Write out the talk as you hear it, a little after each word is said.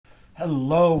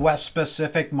Hello, West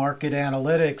Pacific Market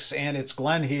Analytics, and it's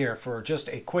Glenn here for just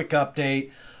a quick update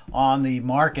on the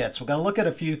markets. We're going to look at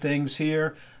a few things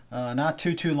here. Not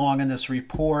too long in this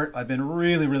report. I've been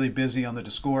really busy on the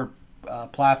Discord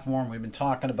platform. We've been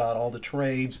talking about all the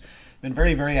trades. Been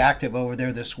very active over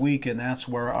there this week, and that's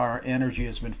where our energy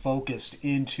has been focused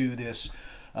into this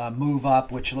move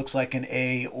up, which looks like an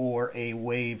A or a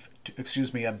wave,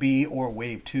 a B or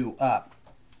wave 2 up.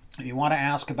 You want to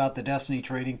ask about the Destiny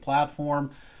Trading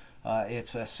platform.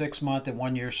 It's a 6-month and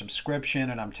 1-year subscription,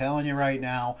 and I'm telling you right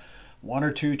now, 1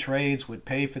 or 2 trades would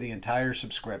pay for the entire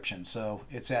subscription. So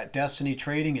it's at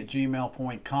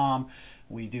destinytrading@gmail.com.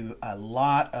 We do a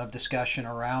lot of discussion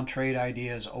around trade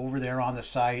ideas over there on the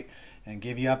site and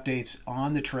give you updates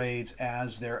on the trades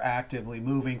as they're actively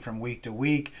moving from week to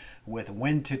week, with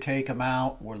when to take them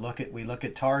out. We look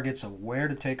at targets of where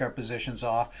to take our positions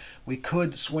off. We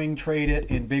could swing trade it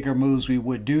in bigger moves. We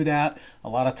would do that. A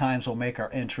lot of times we'll make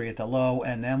our entry at the low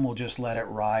and then we'll just let it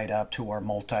ride up to our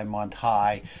multi-month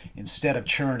high instead of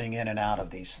churning in and out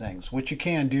of these things, which you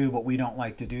can do, but we don't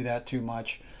like to do that too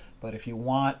much. But if you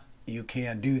want, you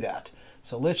can do that.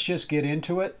 So let's just get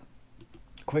into it.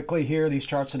 Quickly here, these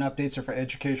charts and updates are for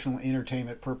educational and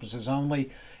entertainment purposes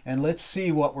only. And let's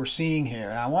see what we're seeing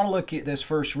here. And I want to look at this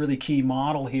first really key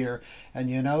model here. And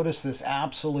you notice this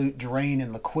absolute drain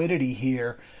in liquidity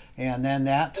here. And then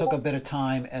that took a bit of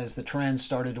time as the trend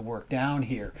started to work down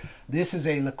here. This is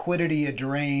a liquidity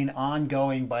drain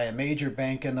ongoing by a major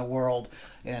bank in the world.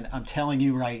 And I'm telling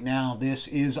you right now, this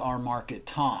is our market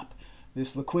top.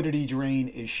 This liquidity drain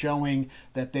is showing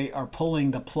that they are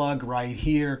pulling the plug right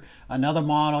here. Another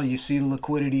model, you see the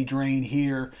liquidity drain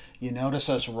here. You notice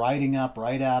us riding up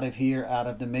right out of here, out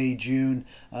of the May-June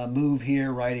move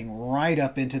here, riding right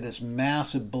up into this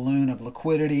massive balloon of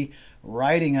liquidity,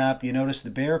 riding up. You notice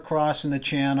the bear cross in the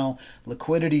channel,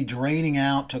 liquidity draining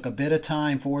out. Took a bit of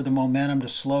time for the momentum to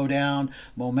slow down.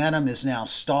 Momentum is now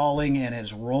stalling and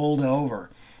has rolled over.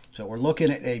 So we're looking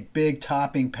at a big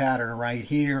topping pattern right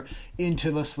here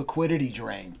into this liquidity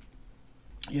drain.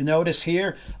 You notice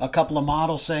here a couple of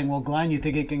models saying, well, Glenn, you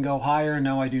think it can go higher?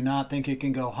 No, I do not think it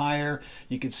can go higher.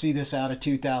 You can see this out of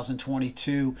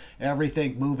 2022.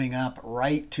 Everything moving up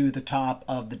right to the top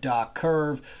of the dot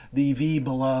curve. The V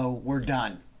below, we're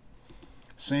done.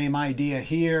 Same idea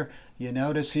here. You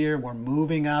notice here we're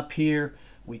moving up here.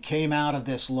 We came out of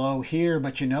this low here,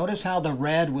 but you notice how the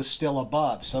red was still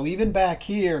above. So even back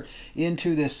here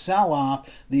into this sell-off,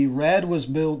 the red was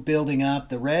building up.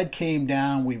 The red came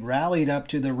down. We rallied up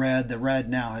to the red. The red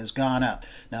now has gone up.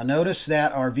 Now notice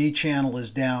that our V channel is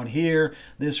down here.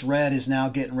 This red is now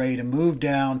getting ready to move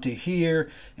down to here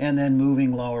and then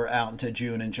moving lower out into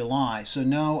June and July. So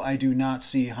no, I do not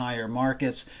see higher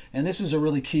markets. And this is a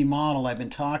really key model I've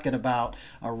been talking about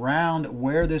around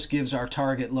where this gives our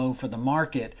target low for the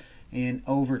market and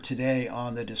over today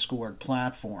on the Discord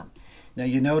platform. Now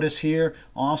you notice here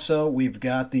also we've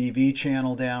got the V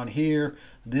channel down here,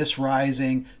 this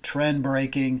rising, trend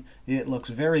breaking. It looks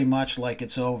very much like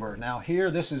it's over. Now here,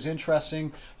 this is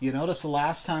interesting. You notice the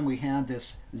last time we had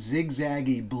this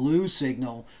zigzaggy blue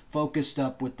signal focused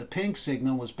up with the pink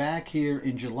signal was back here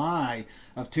in July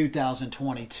of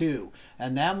 2022.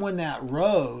 And then when that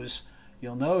rose,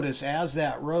 you'll notice as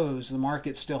that rose, the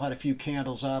market still had a few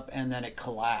candles up and then it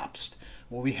collapsed.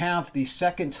 Well, we have the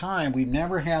second time. We've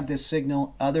never had this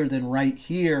signal other than right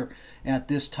here at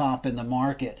this top in the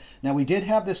market. Now, we did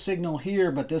have this signal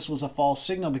here, but this was a false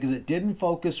signal because it didn't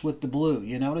focus with the blue.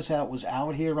 You notice how it was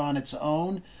out here on its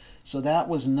own? So that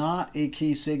was not a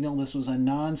key signal. This was a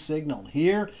non-signal.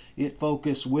 Here, it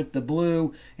focused with the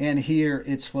blue, and here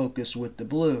it's focused with the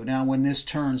blue. Now, when this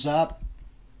turns up,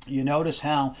 you notice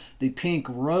how the pink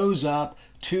rose up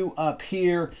to up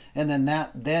here, and then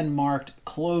that then marked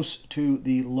close to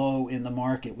the low in the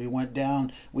market. We went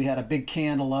down, we had a big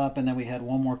candle up, and then we had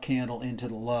one more candle into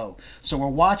the low. So we're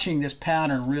watching this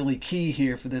pattern really key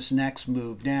here for this next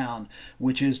move down,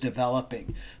 which is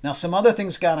developing. Now some other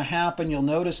things got to happen. You'll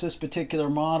notice this particular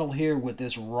model here with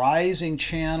this rising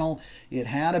channel. It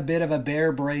had a bit of a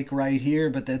bear break right here,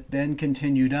 but that then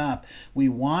continued up. We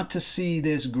want to see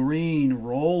this green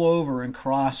roll over and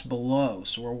cross below.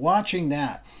 So we're watching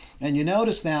that. And you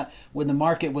notice that when the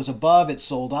market was above, it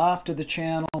sold off to the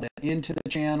channel, then into the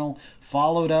channel,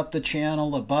 followed up the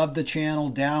channel, above the channel,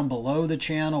 down below the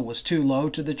channel, was too low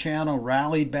to the channel,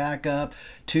 rallied back up,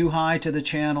 too high to the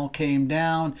channel, came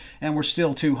down, and we're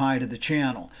still too high to the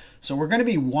channel. So we're going to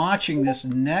be watching this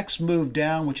next move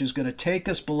down, which is going to take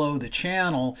us below the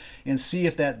channel, and see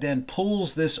if that then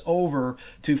pulls this over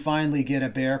to finally get a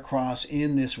bear cross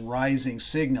in this rising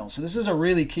signal. So this is a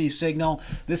really key signal.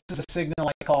 This is a signal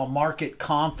I call market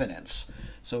confidence.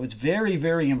 So it's very,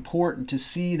 very important to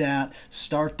see that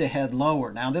start to head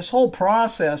lower. Now, this whole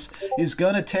process is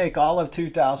going to take all of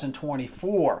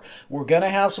 2024. We're going to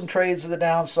have some trades to the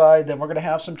downside, then we're going to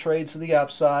have some trades to the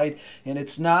upside, and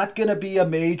it's not going to be a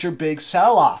major big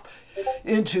sell-off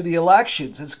into the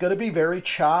elections. It's going to be very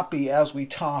choppy as we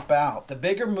top out. The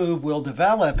bigger move will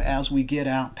develop as we get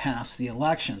out past the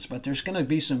elections, but there's going to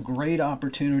be some great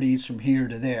opportunities from here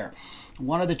to there.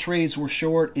 One of the trades we're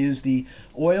short is the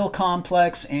oil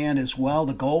complex and as well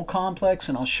the gold complex,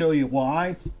 and I'll show you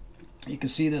why. You can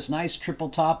see this nice triple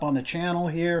top on the channel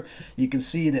here. You can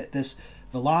see that this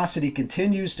velocity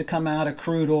continues to come out of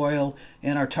crude oil,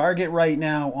 and our target right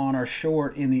now on our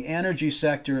short in the energy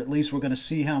sector, at least we're going to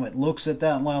see how it looks at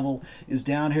that level, is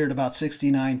down here at about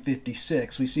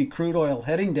 69.56. We see crude oil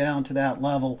heading down to that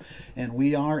level, and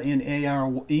we are in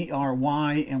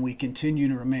ERY, and we continue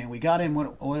to remain. We got in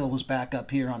when oil was back up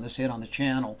here on this hit on the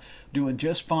channel, doing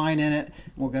just fine in it.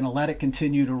 We're going to let it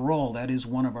continue to roll. That is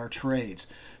one of our trades.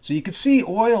 So you can see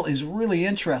oil is really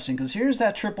interesting because here's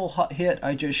that triple hit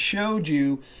I just showed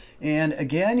you. And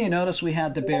again, you notice we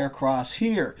had the bear cross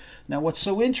here. Now, what's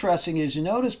so interesting is you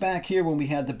notice back here when we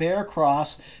had the bear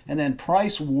cross and then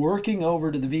price working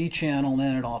over to the V channel, and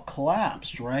then it all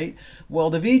collapsed, right?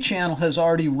 Well, the V channel has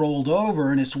already rolled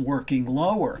over and it's working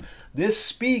lower. This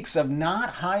speaks of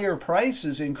not higher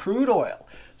prices in crude oil.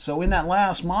 So in that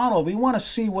last model, we want to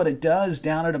see what it does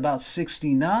down at about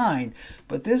 69,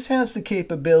 but this has the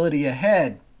capability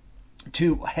ahead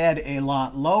to head a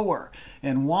lot lower.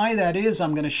 And why that is,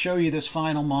 I'm going to show you this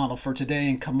final model for today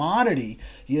in commodity.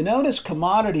 You notice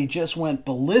commodity just went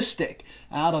ballistic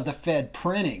out of the Fed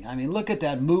printing. I mean, look at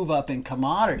that move up in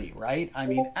commodity, right? I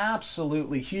mean,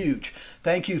 absolutely huge.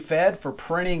 Thank you, Fed, for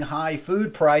printing high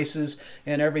food prices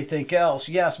and everything else.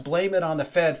 Yes, blame it on the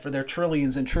Fed for their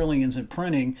trillions and trillions in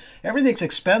printing. Everything's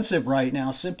expensive right now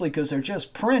simply because they're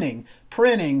just printing.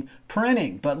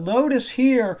 But notice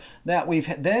here that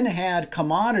we've then had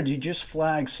commodity just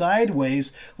flag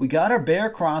sideways. We got our bear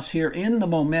cross here in the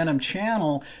momentum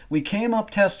channel. We came up,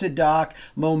 tested dock.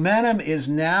 Momentum is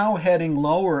now heading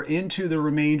lower into the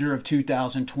remainder of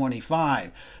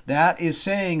 2025. That is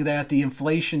saying that the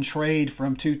inflation trade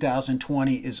from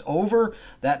 2020 is over.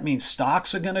 That means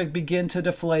stocks are going to begin to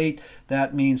deflate.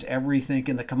 That means everything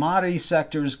in the commodity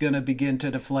sector is going to begin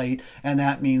to deflate. And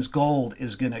that means gold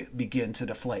is going to begin to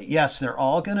deflate. Yes, they're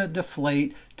all going to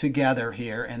deflate together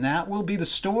here. And that will be the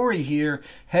story here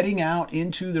heading out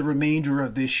into the remainder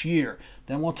of this year.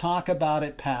 Then we'll talk about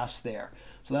it past there.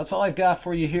 So that's all I've got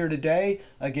for you here today.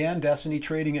 Again,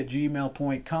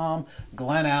 destinytrading@gmail.com.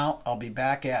 Glenn out. I'll be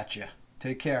back at you.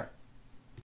 Take care.